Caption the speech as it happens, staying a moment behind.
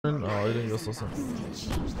Oh, he didn't go so soon.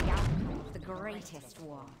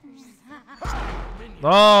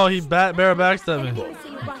 Oh, he bear backstabbed me.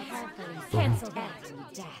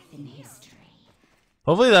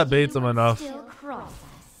 Hopefully that baits him enough.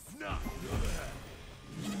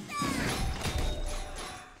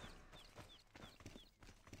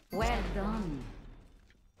 Well done.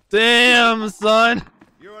 Damn, son.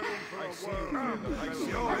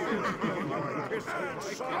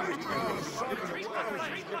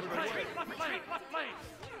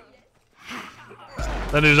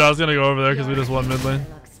 That dude's just gonna go over there because we just won mid lane.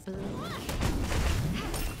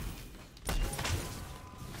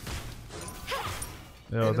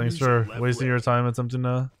 Yo, thanks for wasting your time attempting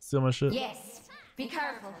to steal my shit. Yes, be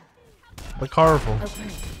careful. Be careful. Okay.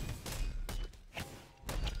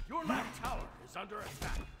 Your left tower is under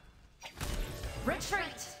attack.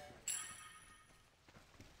 Retreat.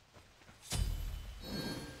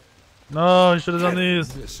 No, he should have done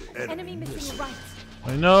these. Enemy missing right.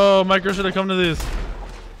 I know, Micro should have come to these.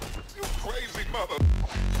 You crazy mother.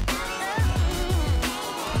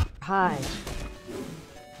 Hi.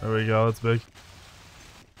 There we go, that's big.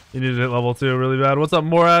 You need to hit level 2 really bad. What's up,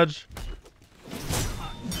 Moraj?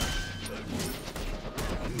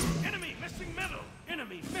 Enemy missing middle.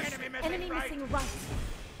 Enemy missing right.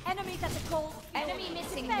 Enemies at the cold. Enemy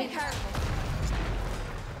missing. Be careful.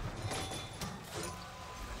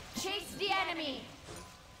 Chase the enemy.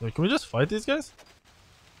 Wait, can we just fight these guys?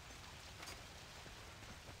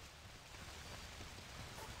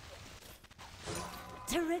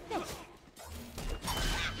 Terrific.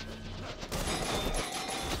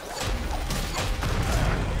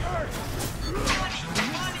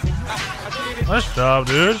 Nice job,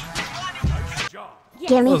 dude.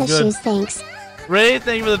 Give me the That was good. shoes, thanks. Ray,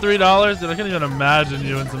 thank you for the $3. Dude, I can't even imagine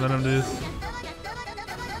you in some NMDs.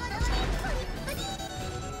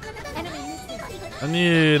 I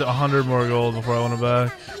need 100 more gold before I want it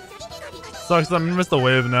back. Sucks that I'm gonna miss the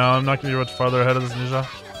wave now. I'm not gonna be much farther ahead of this ninja.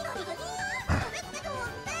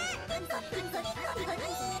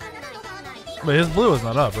 Wait, his blue is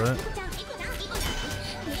not up, right?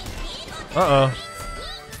 Uh-oh.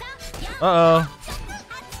 Uh-oh.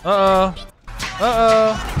 Uh-oh.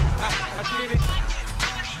 Uh-oh.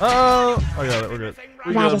 Uh-oh. I got it. We're good.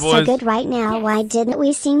 We Rat good, is so boys. good right now. Why didn't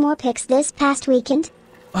we see more picks this past weekend?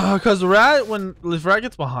 Cause Rat, if Rat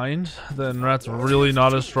gets behind, then Rat's really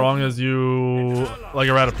not as strong as you, like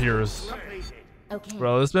a Rat appears. Okay.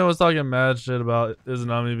 Bro, this man was talking mad shit about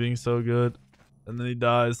Izanami being so good, and then he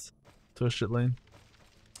dies to a shit lane.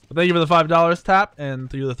 But thank you for the $5 tap, and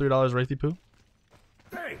thank you for the $3 Wraithy Poo.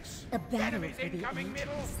 Thanks. A battle Enemies for the incoming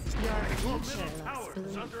middle. Your Your future middle tower looks is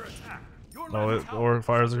blue. under attack. Your Oh, left wait, tower or is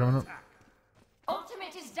fires are under coming up. attack.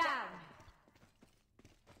 Ultimate is down.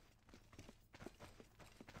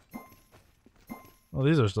 Oh,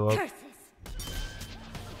 these are still up. Curses.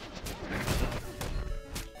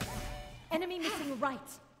 Enemy missing right.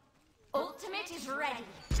 Ultimate is ready.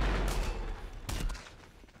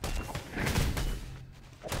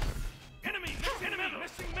 Enemy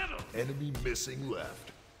missing middle. Enemy missing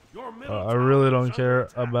left. Your middle I tower really is don't under care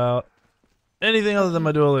attack. about anything other than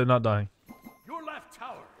my duel not dying. Your left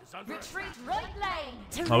tower is under attack. Retreat right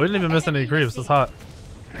lane. Oh, we didn't even miss any creeps. That's hot.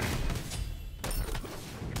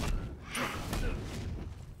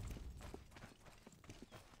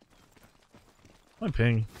 My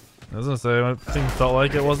ping. I was gonna say, my ping felt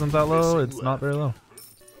like it wasn't that low. It's not very low.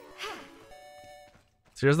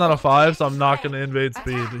 Here's not a 5, so I'm not gonna invade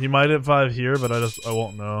speed. He might hit 5 here, but I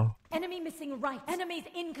won't know. Enemy missing right. Enemies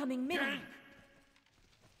incoming middle.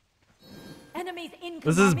 Enemies incoming.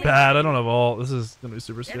 This is middle. bad. I don't have ult. This is gonna be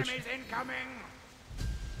super sketchy. Enemies incoming.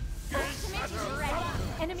 Ultimate is ready.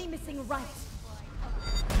 Enemy missing right.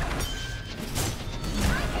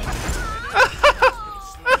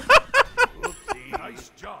 Oopsie. Nice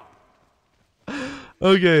job.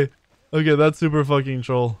 Okay, that's super fucking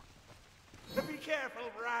troll. Be careful,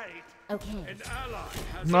 right? Okay. An ally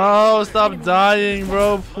has No, stop dying,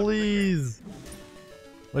 bro, please.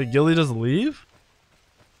 Wait, Gilly just leave?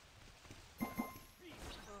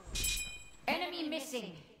 Enemy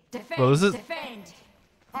missing. Defend. Bro, this is- Defend.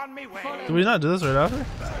 on me way. Did we not do this right after?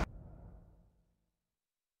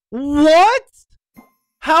 What?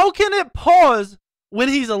 How can it pause when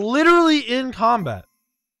he's literally in combat?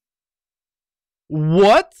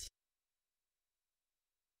 What?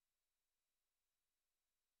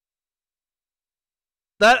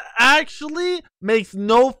 That actually makes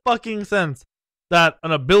no fucking sense. That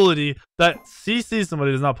an ability that CCs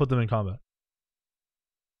somebody does not put them in combat.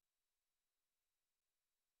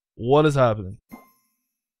 What is happening?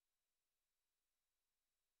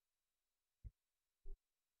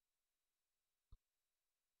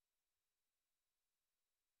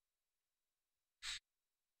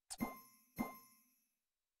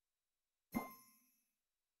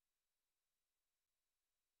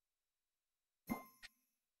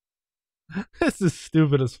 This is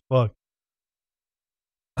stupid as fuck.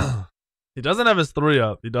 He doesn't have his 3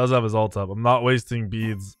 up. He does have his ult up. I'm not wasting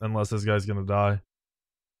beads unless this guy's gonna die.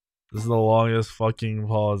 This is the longest fucking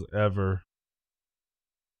pause ever.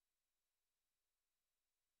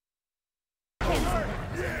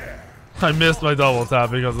 I missed my double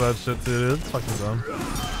tap because of that shit too, dude. It's fucking dumb.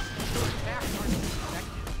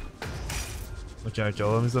 I can't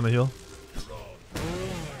kill him. He's gonna heal.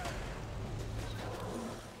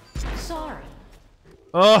 Sorry.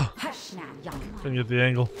 Oh! Hush now, young one. Couldn't get the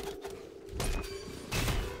angle.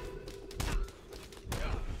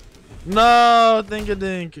 No!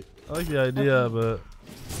 Think-a-dink. I like the idea, but...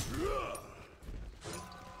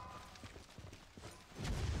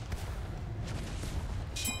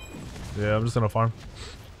 Yeah, I'm just gonna farm.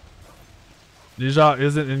 Nija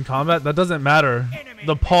isn't in combat? That doesn't matter.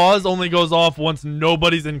 The pause only goes off once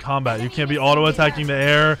nobody's in combat. You can't be auto-attacking the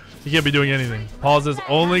air. You can't be doing anything. Pauses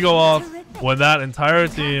only go off when that entire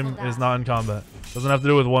team is not in combat. Doesn't have to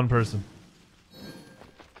do with one person.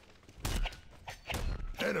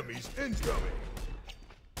 Enemies incoming.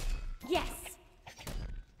 Yes.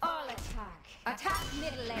 All attack. Attack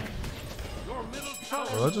middle lane. Your middle tower.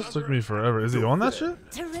 Well, that just took me forever. Is he on that shit?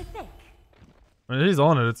 Terrific. I mean, he's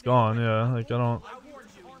on it. It's gone. Yeah, like I don't.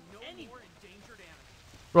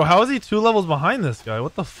 Bro, how is he 2 levels behind this guy?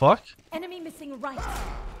 What the fuck? Enemy missing right.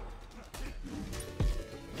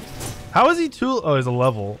 How is he 2? Oh, he's a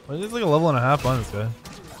level. He's like a level and a half on this guy.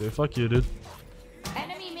 Dude, fuck you, dude.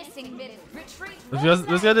 Enemy missing mid. Retreat. If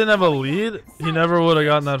this guy didn't have a lead, he never would have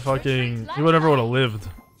gotten that fucking. He would never would have lived.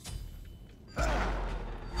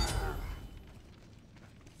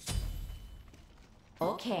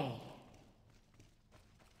 Okay.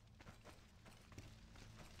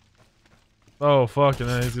 Oh fucking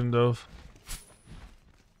hell, he's gonna dove.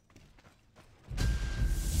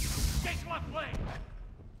 Take left lane.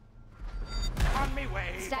 On me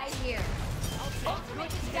way. Stay here.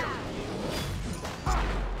 Ultimate is down.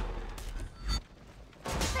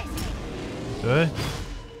 Okay.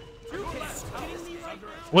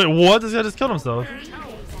 Wait, what? This guy just killed himself.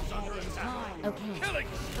 Okay. Killing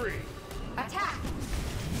spree. Attack.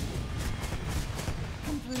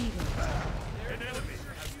 Completed. An enemy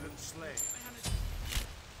has been slain.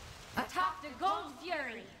 Attack the gold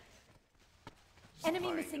fury.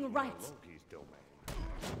 Enemy missing right.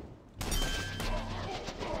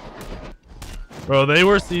 Bro, they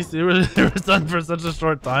were CC. They were done for such a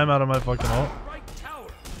short time out of my fucking ult. Right tower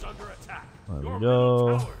is under attack. There Your we middle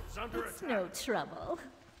go. tower is under It's attack. no trouble.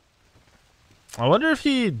 I wonder if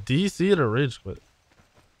he DC'd or rage quit.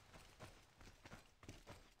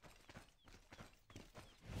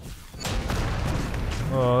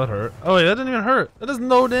 Oh, that hurt. Oh wait, that didn't even hurt. That does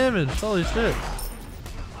no damage. Holy shit.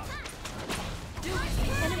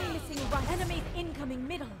 Enemy missing right. Enemies incoming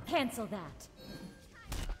middle. Cancel that.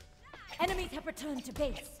 Enemies have returned to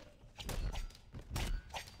base.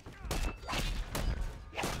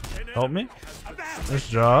 Help me. Nice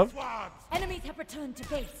job. Enemies have returned to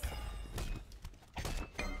base.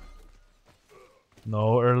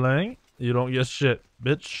 No, Erlang. You don't get shit,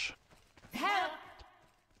 bitch. Help!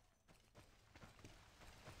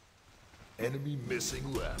 Enemy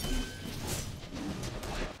missing left.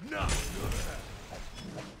 Not good.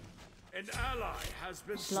 An ally has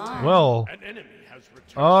been slain. Well. An enemy has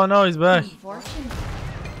returned. Oh no, he's back. Fortune.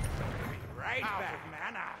 Right back,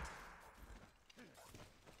 mana.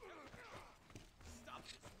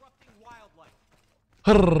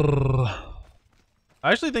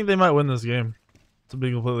 I actually think they might win this game, to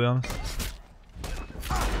be completely honest.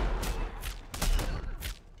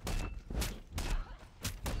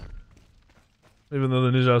 Even though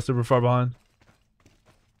the ninja is super far behind.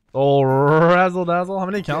 Oh, razzle dazzle. How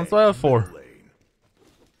many counts do I have? 4.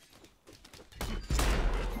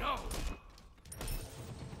 No.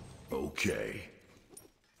 Okay.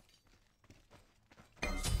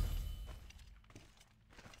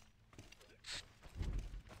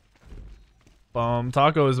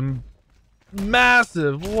 Taco is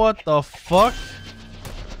massive. What the fuck?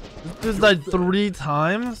 This dude died 3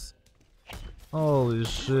 times? Holy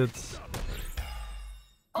shit.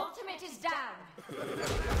 Ultimate is down.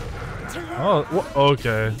 Oh,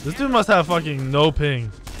 okay. This dude must have fucking no ping.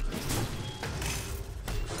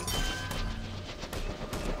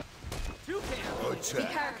 Be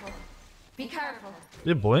Attack. careful. Be careful.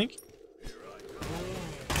 Did he blink?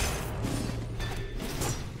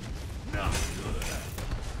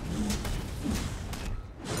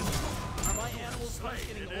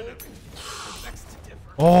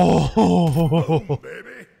 Oh,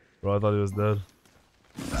 Baby. bro, I thought he was dead.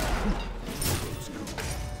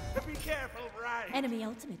 Be careful, right. Enemy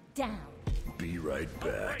ultimate down. Be right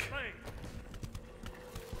back. Right lane.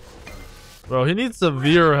 Bro, he needs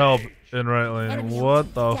severe help in right lane.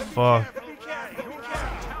 What the fuck?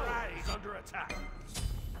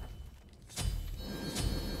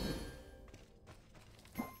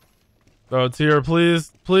 Bro, Tier,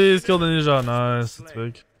 please kill the ninja. Nice, it's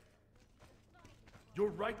big. Your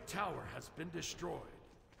right tower has been destroyed.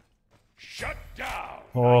 Shut down.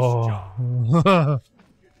 Oh. Nice job.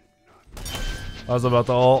 I was about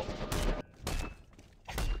to ult.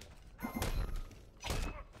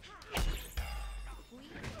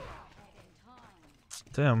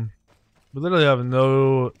 Damn. We literally have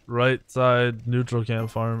no right side neutral camp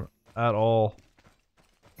farm at all.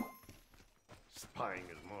 Spying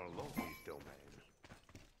is more Loki's domain.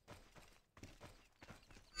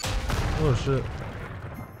 Oh shit.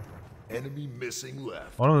 Enemy missing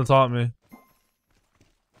left. One of them taught me.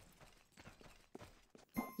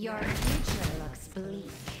 Your future looks bleak.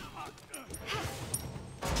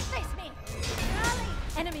 Face me.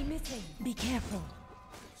 Enemy missing. Be careful.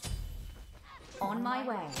 On my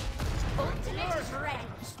way. Ultimate is ready.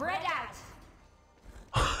 Spread out.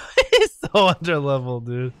 He's so under level,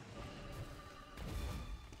 dude.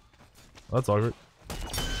 That's awkward.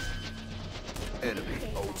 Enemy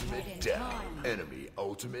ultimate down. Enemy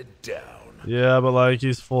ultimate down. Yeah, but like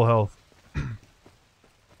he's full health. Gank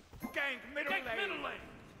middle lane.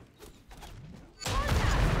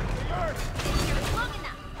 Long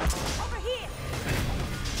enough. Over here.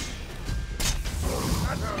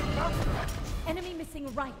 Enemy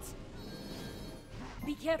missing right.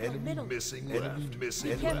 Be careful, Enemy middle. missing left. Enemy missing.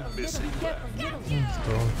 Be careful, Enemy middle. missing Be careful, left.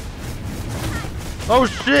 middle. Oh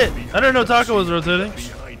shit! I didn't know Taco was rotating.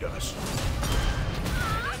 Behind us.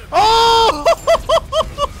 Oh!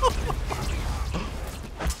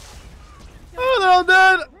 Oh, they're all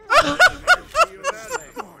dead.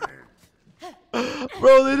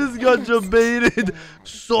 Bro, they just got jebaited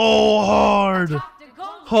so hard.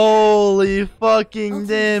 Holy fucking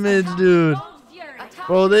damage, dude.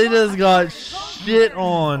 Bro, they just got shit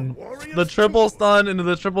on. The triple stun into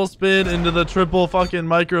the triple spin into the triple fucking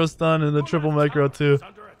micro stun and the triple micro too.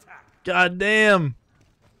 God damn.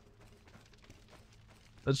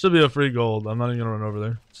 That should be a free gold. I'm not even gonna run over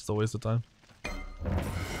there. It's just a waste of time.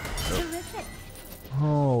 Terrific.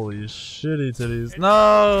 Holy shitty titties.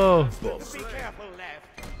 No! Be careful left.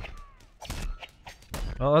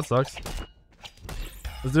 Oh, that sucks.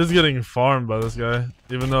 This dude's getting farmed by this guy,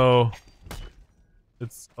 even though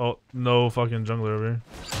it's no fucking jungler over here.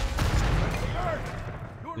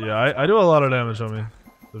 Yeah, I do a lot of damage on me.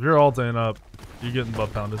 If you're ulting up, you're getting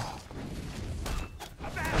butt pounded.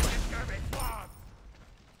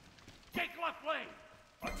 Take left lane.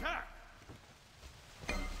 Attack.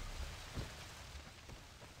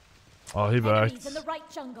 Oh, he backed. Enemies in the right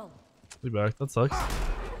jungle. He backed. That sucks.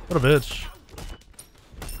 What a bitch.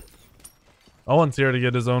 I want Tier to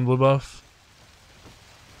get his own blue buff.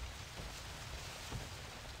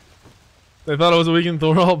 They thought it was a weekend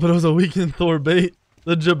Thor ult, but it was a weekend Thor bait.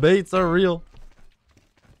 The debates are real.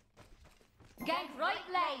 Gank right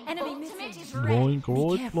lane. Enemy Ultimate missing. is ready. Boink, Be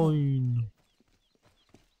boink, careful. boink.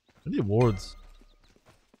 I need wards.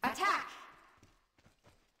 Attack.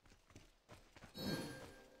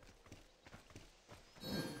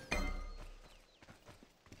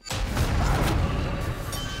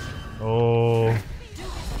 Oh.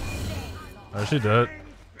 Is she dead?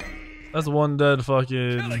 That's one dead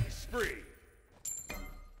fucking Killing spree.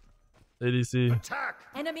 ADC. Attack.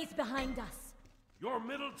 Enemies behind us. Your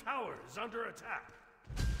middle tower is under attack.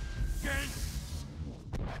 Gank.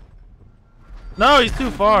 No, he's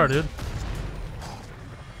too far, dude.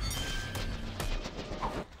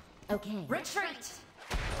 Okay. Retreat.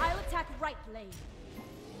 I'll attack right lane.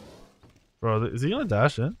 Bro, is he gonna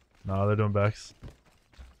dash in? No, they're doing backs.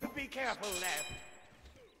 Be careful left.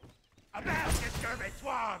 About to Derby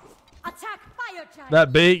Swag. Attack fire giant.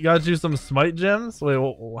 That bait got you some smite gems? Wait,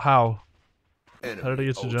 how? Enemy How did he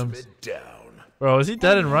get you gems? ultimate down. Bro, is he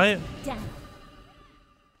dead and right? Down.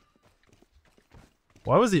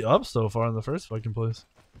 Why was he up so far in the first fucking place?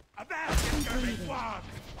 About to Derby Swag.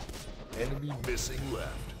 Enemy missing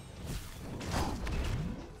left.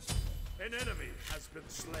 An enemy has been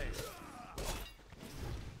slain.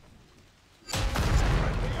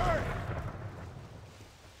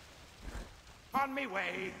 On me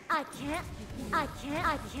way. I can't be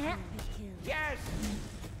killed. Yes.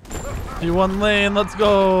 T1 lane, let's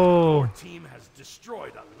go. Team has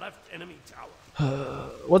destroyed a left enemy tower.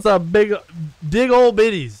 What's up, big old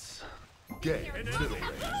biddies? Gank middle lane.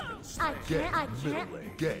 I Gank middle can't.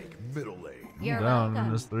 lane. Gank middle lane. You're Down,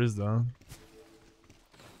 welcome. this three's down.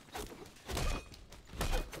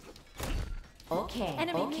 Okay.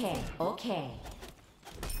 Enemy Okay. missing. Okay.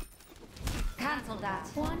 Cancel that.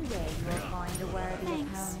 One day you'll find a worthy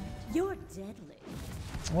Thanks. opponent. You're deadly.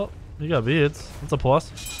 Well, you got beads. That's a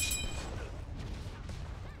plus.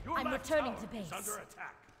 Your I'm left returning tower to is base. under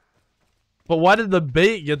attack. But why did the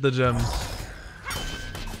bait get the gems?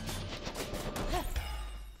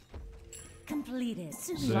 Completed.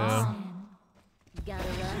 Yeah. Gotta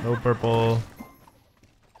run. No purple.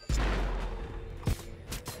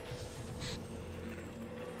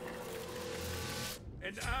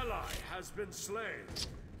 An ally has been slain.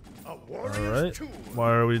 A All warrior's right. tool.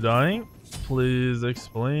 Why are we dying? Please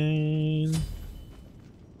explain.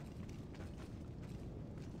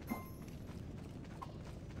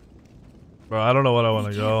 Bro, I don't know what I want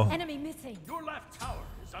to go. Enemy missing. Your left tower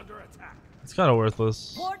is under attack. It's kind of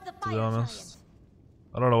worthless, Board the to fire be honest.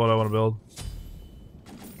 I don't know what I want to build.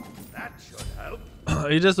 That should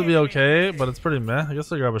help. Aegis would be okay, but it's pretty meh. I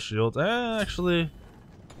guess I'll grab a shield. Actually,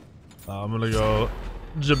 I'm gonna go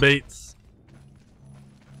Jabates.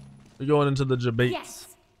 We're going into the Jabates. Yes.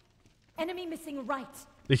 Enemy missing right.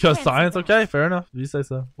 Because Cancel science, that. okay, fair enough. You say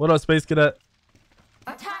so. What up, Space Cadet?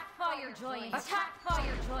 Attack fire giant. Attack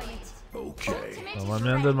fire giant. Okay. Ultimate Oh, my is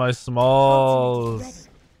man ready. did my Ready. smalls.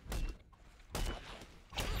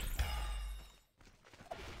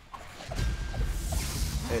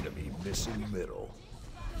 Enemy missing middle.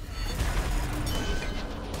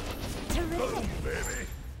 Terrific. Baby.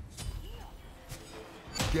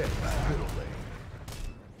 Get middle lane.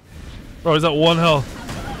 Bro, he's at 1 health.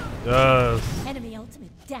 Yes. Enemy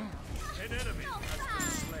ultimate down. An enemy has been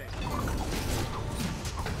slain.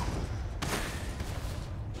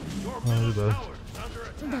 Your Oh, you're middle dead. tower is under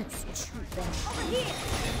attack. That's true. Over here.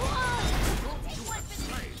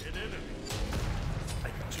 Slain an enemy.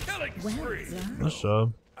 Killing Well spree. done. Nice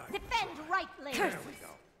job. Defend right lane. There we go.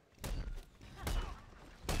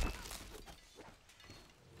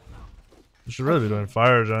 You should really be doing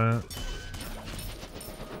Fire Giant.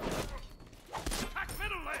 Attack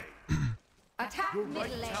middle lane. Attack Your mid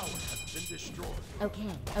right lane. tower has been destroyed. Okay.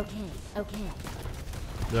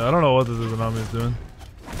 Yeah, I don't know what this Izanami is doing.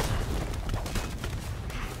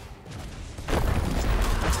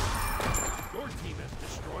 Your team has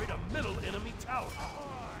destroyed a middle enemy tower.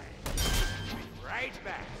 Be right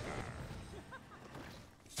back.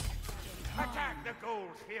 Attack the gold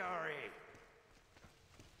fury.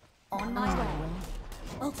 On my way.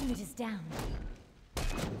 Ultimate is down.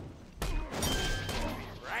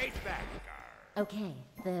 Right back. Okay.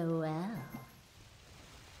 Farewell.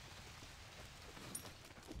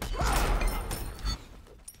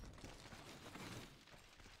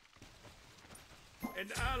 An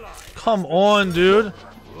ally. Come on, dude.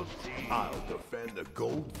 I'll defend the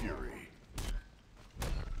gold fury.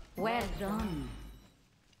 Well done.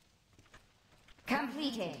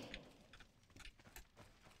 Completed.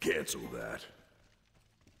 Cancel that.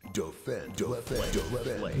 Defend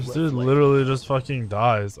lane. This dude literally just fucking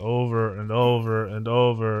dies over and over and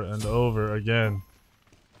over and over again.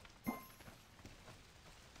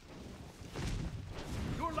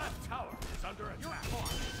 Your left tower is under attack.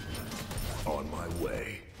 On my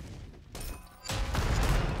way.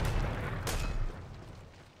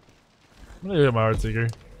 I'm gonna get my Heart Seeker.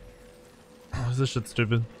 Oh, this shit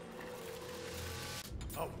stupid.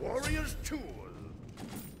 A warrior's tool.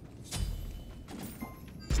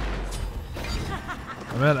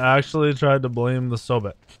 My man actually tried to blame the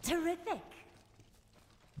Sobek Terrific.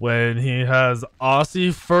 when he has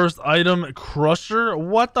Aussie first item Crusher.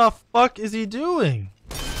 What the fuck is he doing?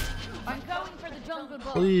 I'm going for the jungle book.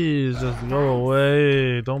 Please just go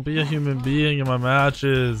away. Don't be a human being in my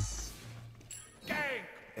matches. Gang.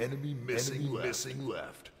 Enemy missing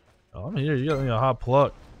left. Oh, I'm here. You got me a hot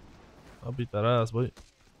pluck. I'll beat that ass. Wait.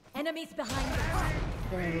 Enemies behind us.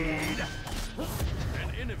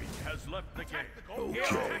 An enemy has left the game. Okay.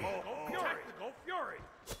 Tactical fury.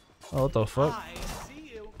 Oh, what the fuck?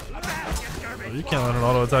 Oh, you can't let an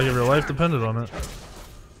auto attack if your life depended on it.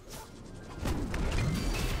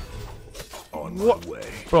 On What? my way.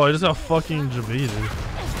 Bro, I just got fucking jabaited.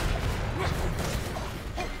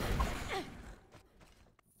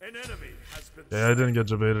 An enemy has been Yeah, I didn't get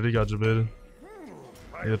jabaited. He got jabaited.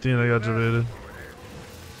 Yeah, Athena got jabaited.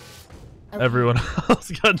 Everyone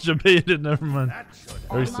else got jabaited. Never mind. Very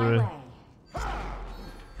On my sorry. way.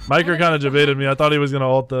 Micro kind of jabaited me. I thought he was gonna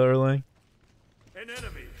ult the Erlang. An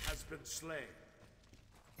enemy has been slain.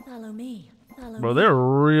 Follow me. Follow Bro, me. they're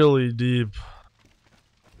really deep.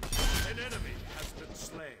 An enemy has been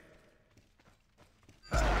slain.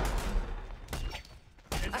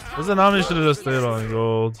 Izanami should have just stayed on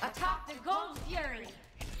gold. Attack the gold fury.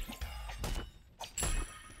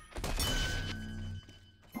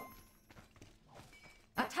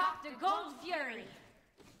 Attack the gold fury.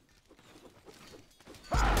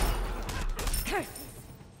 Curses.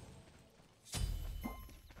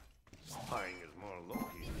 Spying is more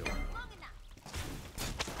low-key doing.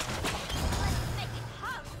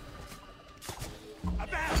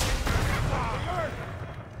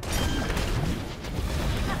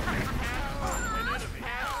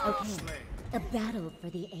 Okay, a battle for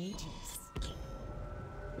the ages.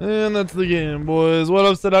 And that's the game, boys. What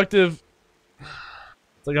up, Seductive?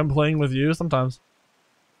 It's like I'm playing with you sometimes.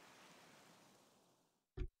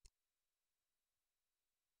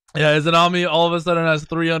 Yeah, Izanami all of a sudden has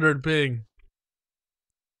 300 ping.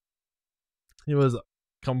 He was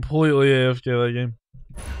completely AFK that game.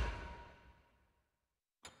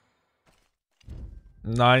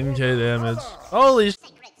 9k damage. Holy